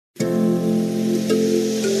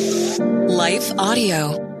Life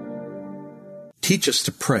Audio. Teach Us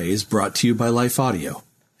to Pray is brought to you by Life Audio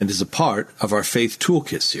and is a part of our Faith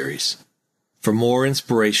Toolkit series. For more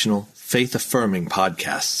inspirational, faith-affirming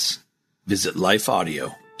podcasts, visit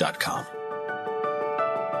lifeaudio.com.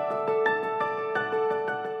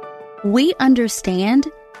 We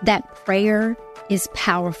understand that prayer is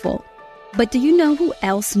powerful, but do you know who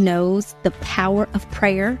else knows the power of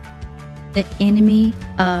prayer? The enemy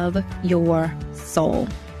of your soul.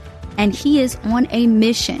 And he is on a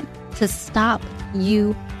mission to stop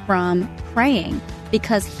you from praying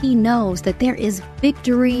because he knows that there is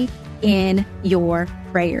victory in your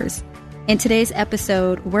prayers. In today's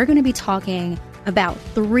episode, we're going to be talking about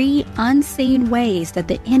 3 unseen ways that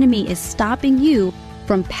the enemy is stopping you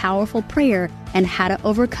from powerful prayer and how to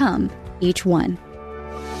overcome each one.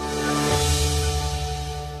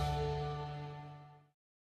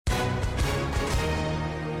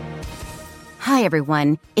 Hi,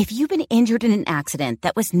 everyone. If you've been injured in an accident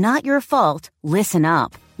that was not your fault, listen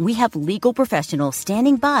up. We have legal professionals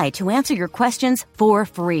standing by to answer your questions for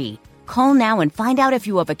free. Call now and find out if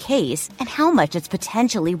you have a case and how much it's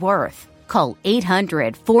potentially worth. Call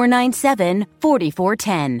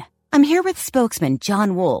 800-497-4410. I'm here with spokesman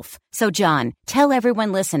John Wolf. So, John, tell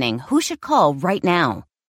everyone listening who should call right now.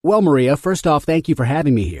 Well, Maria, first off, thank you for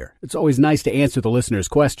having me here. It's always nice to answer the listeners'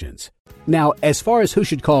 questions. Now, as far as who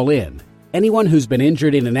should call in, anyone who's been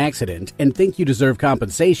injured in an accident and think you deserve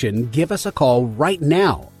compensation, give us a call right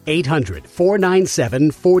now.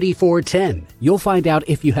 800-497-4410. You'll find out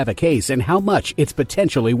if you have a case and how much it's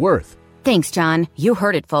potentially worth. Thanks, John. You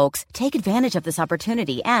heard it, folks. Take advantage of this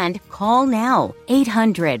opportunity and call now.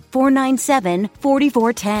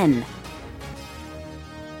 800-497-4410.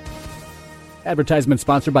 Advertisement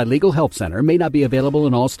sponsored by Legal Help Center. May not be available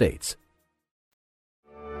in all states.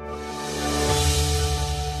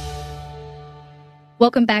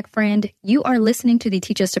 Welcome back, friend. You are listening to the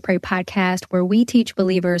Teach Us to Pray podcast, where we teach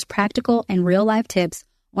believers practical and real-life tips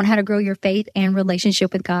on how to grow your faith and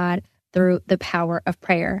relationship with God through the power of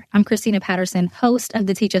prayer. I'm Christina Patterson, host of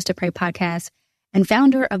the Teach Us to Pray podcast and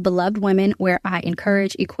founder of Beloved Women, where I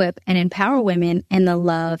encourage, equip, and empower women in the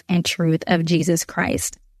love and truth of Jesus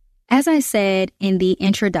Christ. As I said in the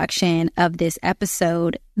introduction of this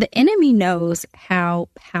episode, the enemy knows how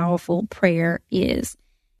powerful prayer is.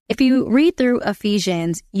 If you read through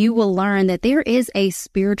Ephesians, you will learn that there is a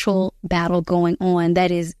spiritual battle going on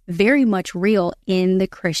that is very much real in the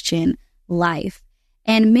Christian life.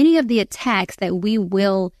 And many of the attacks that we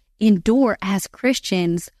will endure as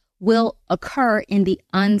Christians will occur in the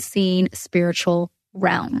unseen spiritual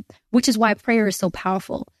realm, which is why prayer is so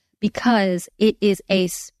powerful, because it is a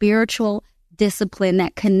spiritual discipline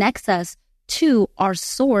that connects us to our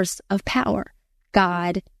source of power,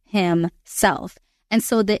 God Himself. And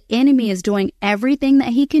so the enemy is doing everything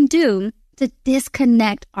that he can do to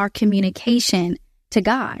disconnect our communication to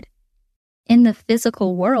God. In the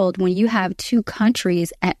physical world, when you have 2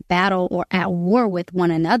 countries at battle or at war with one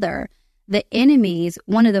another,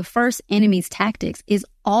 one of the first enemy's tactics is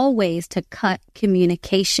always to cut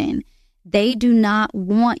communication. They do not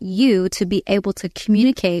want you to be able to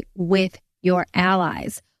communicate with your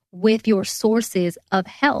allies, with your sources of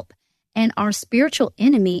help. And our spiritual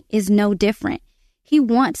enemy is no different. He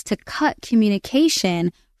wants to cut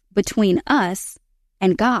communication between us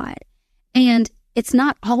and God. And it's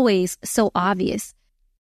not always so obvious.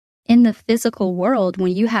 In the physical world,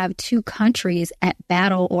 when you have 2 countries at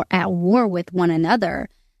battle or at war with one another,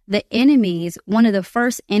 one of the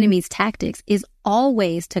first enemy's tactics is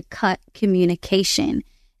always to cut communication.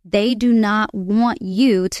 They do not want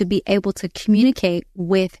you to be able to communicate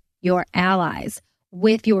with your allies,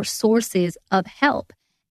 with your sources of help.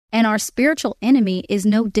 And our spiritual enemy is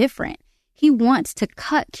no different. He wants to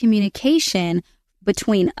cut communication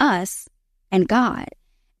between us and God.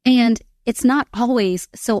 And it's not always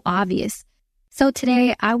so obvious. So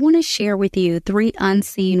today, I want to share with you 3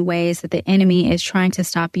 unseen ways that the enemy is trying to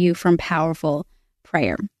stop you from powerful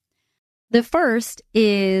prayer. The first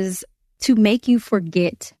is to make you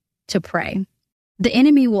forget to pray. The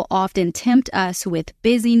enemy will often tempt us with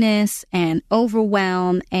busyness and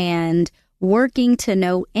overwhelm and working to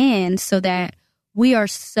no end so that we are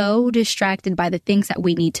so distracted by the things that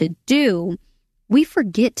we need to do, we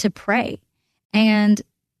forget to pray. And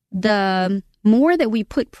the more that we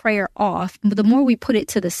put prayer off, the more we put it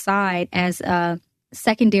to the side as a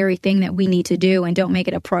secondary thing that we need to do and don't make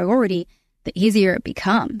it a priority, the easier it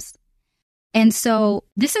becomes. And so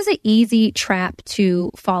this is an easy trap to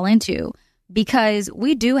fall into because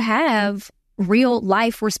we do have real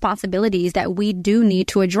life responsibilities that we do need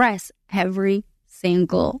to address every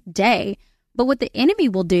single day. But what the enemy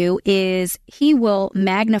will do is he will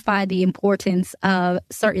magnify the importance of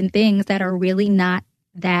certain things that are really not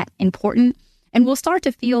that important. And we'll start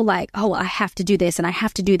to feel like, oh, I have to do this and I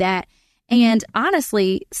have to do that. And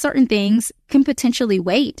honestly, certain things can potentially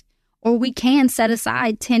wait, or we can set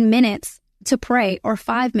aside 10 minutes to pray or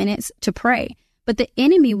 5 minutes to pray. But the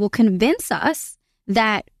enemy will convince us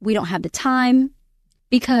that we don't have the time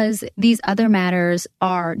because these other matters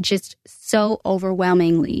are just so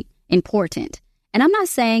overwhelmingly important. And I'm not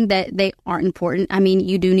saying that they aren't important. I mean,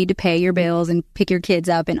 you do need to pay your bills and pick your kids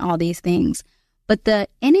up and all these things. But the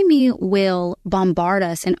enemy will bombard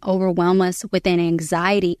us and overwhelm us with an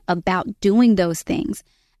anxiety about doing those things.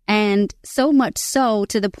 And so much so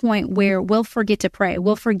to the point where we'll forget to pray.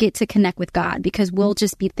 We'll forget to connect with God because we'll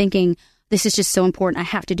just be thinking, this is just so important. I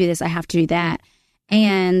have to do this. I have to do that.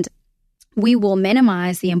 And we will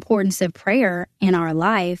minimize the importance of prayer in our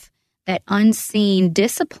life, that unseen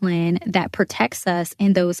discipline that protects us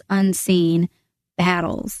in those unseen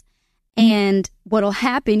battles. And what'll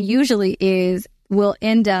happen usually is we'll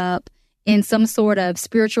end up in some sort of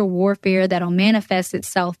spiritual warfare that'll manifest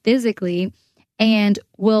itself physically, and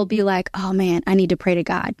we'll be like, oh man, I need to pray to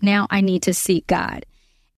God. Now I need to seek God.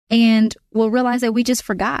 And we'll realize that we just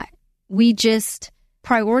forgot. We just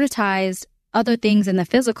prioritized other things in the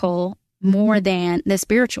physical more than the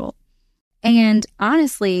spiritual. And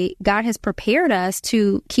honestly, God has prepared us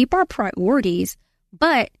to keep our priorities,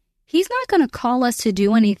 but He's not going to call us to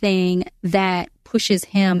do anything that pushes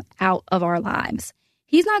Him out of our lives.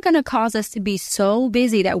 He's not going to cause us to be so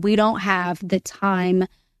busy that we don't have the time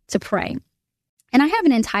to pray. And I have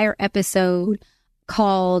an entire episode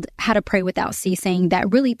called How to Pray Without Ceasing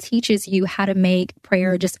that really teaches you how to make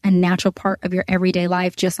prayer just a natural part of your everyday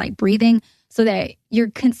life, just like breathing, so that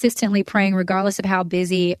you're consistently praying regardless of how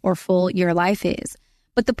busy or full your life is.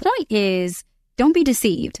 But the point is, don't be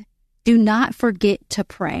deceived. Do not forget to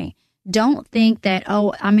pray. Don't think that,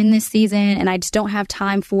 oh, I'm in this season and I just don't have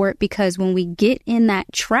time for it, because when we get in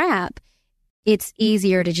that trap, it's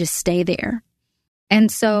easier to just stay there. And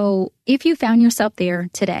so if you found yourself there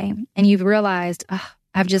today and you've realized,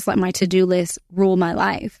 I've just let my to-do list rule my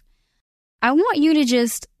life, I want you to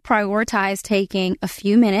just prioritize taking a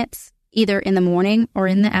few minutes, either in the morning or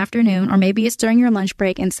in the afternoon, or maybe it's during your lunch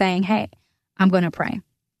break, and saying, hey, I'm going to pray.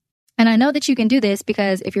 And I know that you can do this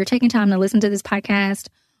because if you're taking time to listen to this podcast,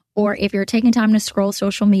 or if you're taking time to scroll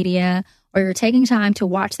social media, or you're taking time to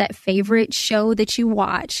watch that favorite show that you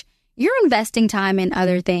watch, you're investing time in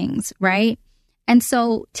other things, right? And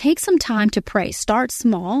so take some time to pray. Start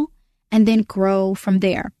small and then grow from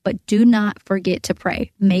there. But do not forget to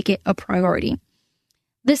pray. Make it a priority.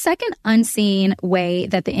 The second unseen way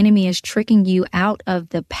that the enemy is tricking you out of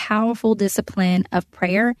the powerful discipline of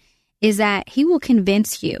prayer is that he will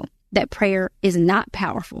convince you that prayer is not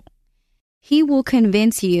powerful. He will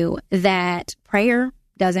convince you that prayer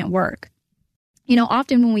doesn't work. You know,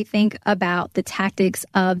 often when we think about the tactics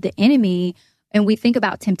of the enemy and we think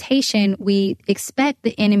about temptation, we expect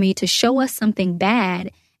the enemy to show us something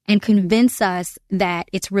bad and convince us that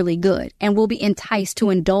it's really good. And we'll be enticed to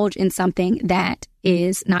indulge in something that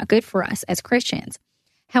is not good for us as Christians.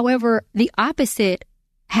 However, the opposite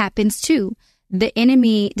happens too. The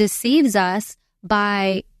enemy deceives us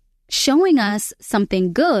by showing us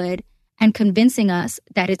something good and convincing us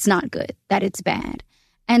that it's not good, that it's bad.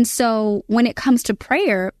 And so when it comes to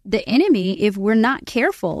prayer, the enemy, if we're not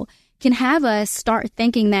careful, can have us start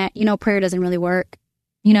thinking that, prayer doesn't really work.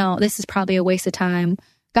 This is probably a waste of time.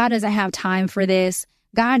 God doesn't have time for this.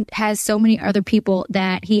 God has so many other people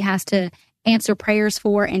that he has to answer prayers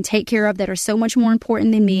for and take care of that are so much more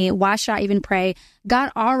important than me. Why should I even pray?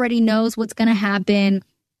 God already knows what's going to happen.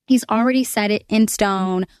 He's already set it in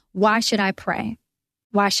stone. Why should I pray?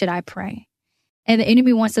 Why should I pray? And the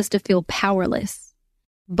enemy wants us to feel powerless.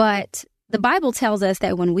 But the Bible tells us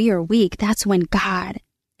that when we are weak, that's when God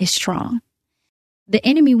is strong. The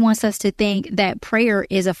enemy wants us to think that prayer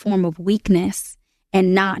is a form of weakness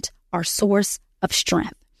and not our source of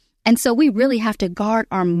strength. And so we really have to guard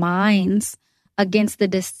our minds against the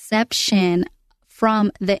deception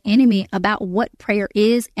from the enemy about what prayer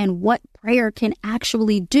is and what prayer can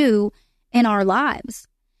actually do in our lives.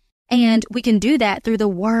 And we can do that through the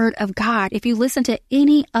Word of God. If you listen to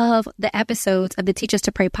any of the episodes of the Teach Us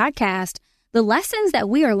to Pray podcast, the lessons that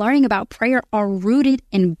we are learning about prayer are rooted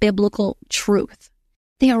in biblical truth.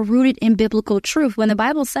 They are rooted in biblical truth. When the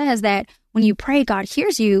Bible says that when you pray, God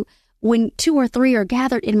hears you. When 2 or 3 are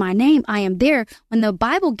gathered in my name, I am there. When the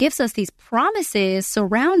Bible gives us these promises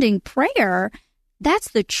surrounding prayer, that's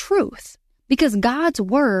the truth, because God's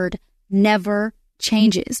word never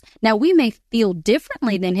changes. Now, we may feel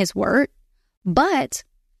differently than his word, but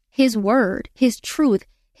His word, his truth,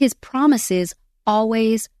 his promises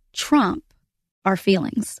always trump our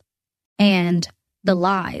feelings and the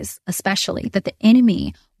lies, especially that the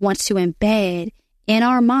enemy wants to embed in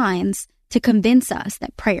our minds to convince us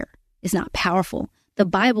that prayer is not powerful. The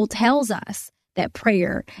Bible tells us that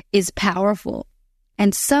prayer is powerful.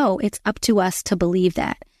 And so it's up to us to believe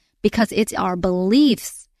that, because it's our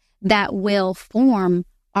beliefs that will form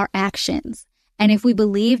our actions. And if we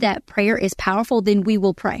believe that prayer is powerful, then we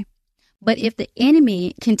will pray. But if the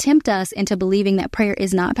enemy can tempt us into believing that prayer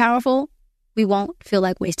is not powerful, we won't feel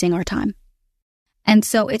like wasting our time. And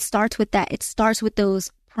so it starts with that. It starts with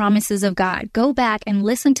those promises of God. Go back and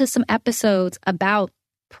listen to some episodes about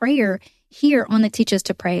prayer here on the Teach Us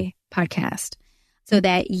to Pray podcast so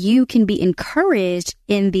that you can be encouraged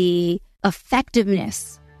in the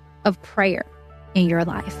effectiveness of prayer in your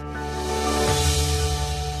life.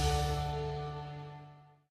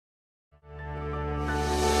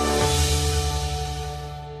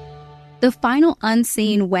 The final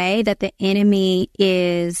unseen way that the enemy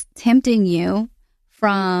is tempting you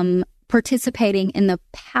from participating in the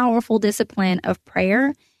powerful discipline of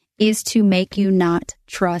prayer is to make you not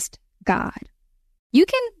trust God. You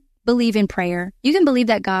can believe in prayer. You can believe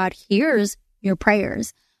that God hears your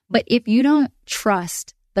prayers. But if you don't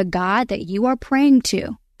trust the God that you are praying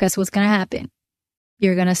to, guess what's going to happen?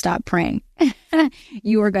 You're going to stop praying.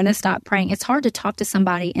 You are going to stop praying. It's hard to talk to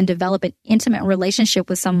somebody and develop an intimate relationship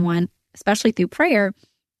with someone, especially through prayer,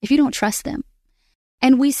 if you don't trust them.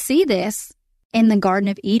 And we see this in the Garden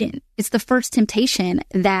of Eden. It's the first temptation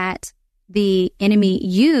that the enemy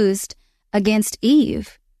used against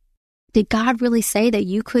Eve. Did God really say that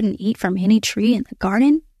you couldn't eat from any tree in the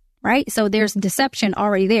garden? Right? So there's deception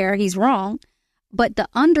already there. He's wrong. But the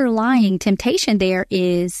underlying temptation there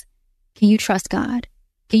is, can you trust God?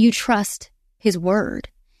 Can you trust his word?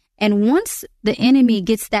 And once the enemy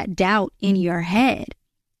gets that doubt in your head,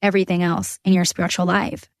 everything else in your spiritual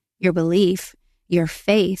life, your belief, your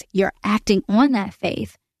faith, your acting on that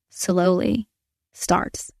faith slowly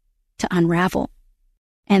starts to unravel.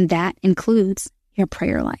 And that includes your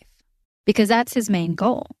prayer life, because that's his main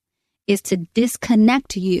goal, is to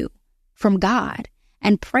disconnect you from God.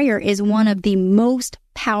 And prayer is one of the most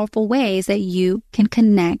powerful ways that you can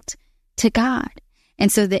connect to God.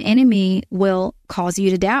 And so the enemy will cause you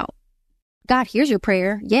to doubt. God hears your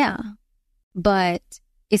prayer, yeah, but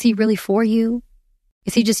is he really for you?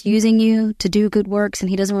 Is he just using you to do good works and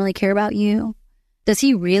he doesn't really care about you? Does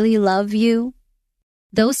he really love you?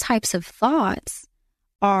 Those types of thoughts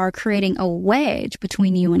are creating a wedge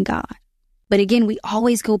between you and God. But again, we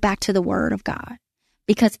always go back to the word of God,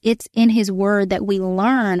 because it's in his word that we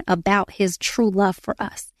learn about his true love for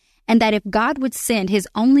us. And that if God would send his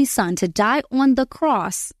only son to die on the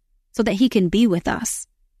cross so that he can be with us,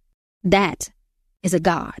 that is a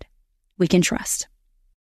God we can trust.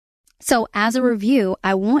 So as a review,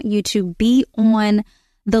 I want you to be on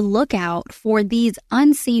the lookout for these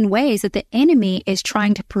unseen ways that the enemy is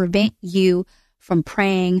trying to prevent you from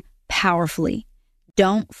praying powerfully.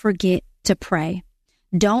 Don't forget to pray.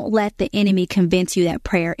 Don't let the enemy convince you that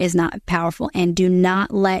prayer is not powerful, and do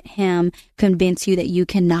not let him convince you that you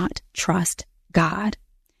cannot trust God.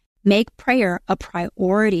 Make prayer a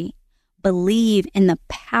priority. Believe in the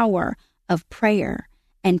power of prayer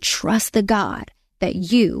and trust the God that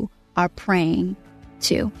you are praying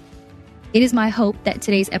to. It is my hope that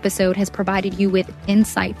today's episode has provided you with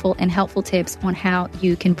insightful and helpful tips on how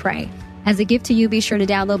you can pray. As a gift to you, be sure to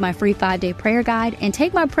download my free 5-day prayer guide and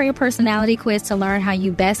take my prayer personality quiz to learn how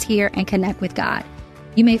you best hear and connect with God.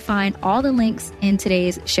 You may find all the links in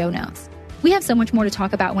today's show notes. We have so much more to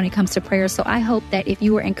talk about when it comes to prayer, so I hope that if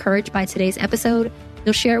you were encouraged by today's episode,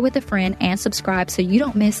 you'll share it with a friend and subscribe so you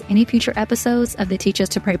don't miss any future episodes of the Teach Us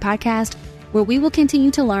to Pray podcast, where we will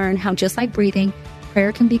continue to learn how, just like breathing,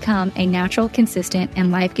 prayer can become a natural, consistent,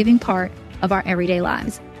 and life-giving part of our everyday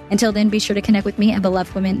lives. Until then, be sure to connect with me at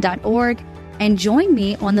belovedwomen.org and join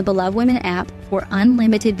me on the Beloved Women app for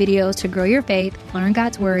unlimited videos to grow your faith, learn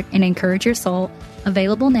God's word, and encourage your soul,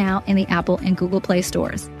 available now in the Apple and Google Play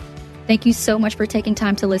stores. Thank you so much for taking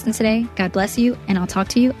time to listen today. God bless you, and I'll talk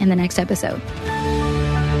to you in the next episode.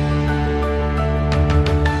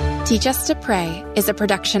 Teach Us to Pray is a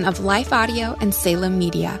production of Life Audio and Salem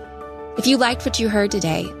Media. If you liked what you heard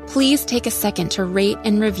today, please take a second to rate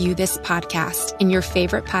and review this podcast in your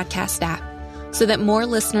favorite podcast app so that more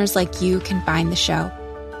listeners like you can find the show.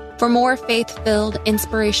 For more faith-filled,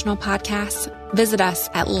 inspirational podcasts, visit us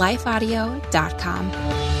at lifeaudio.com.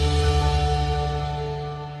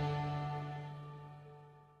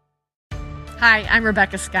 Hi, I'm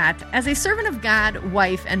Rebecca Scott. As a servant of God,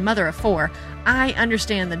 wife, and mother of 4, I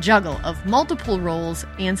understand the juggle of multiple roles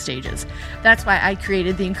and stages. That's why I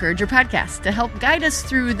created the Encourager podcast to help guide us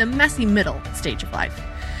through the messy middle stage of life.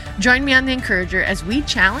 Join me on the Encourager as we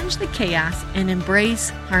challenge the chaos and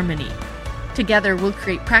embrace harmony. Together, we'll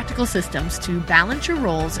create practical systems to balance your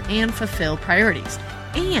roles and fulfill priorities.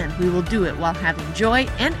 And we will do it while having joy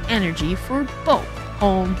and energy for both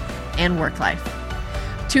home and work life.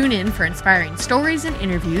 Tune in for inspiring stories and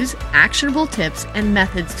interviews, actionable tips, and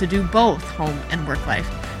methods to do both home and work life.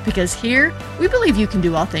 Because here, we believe you can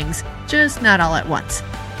do all things, just not all at once.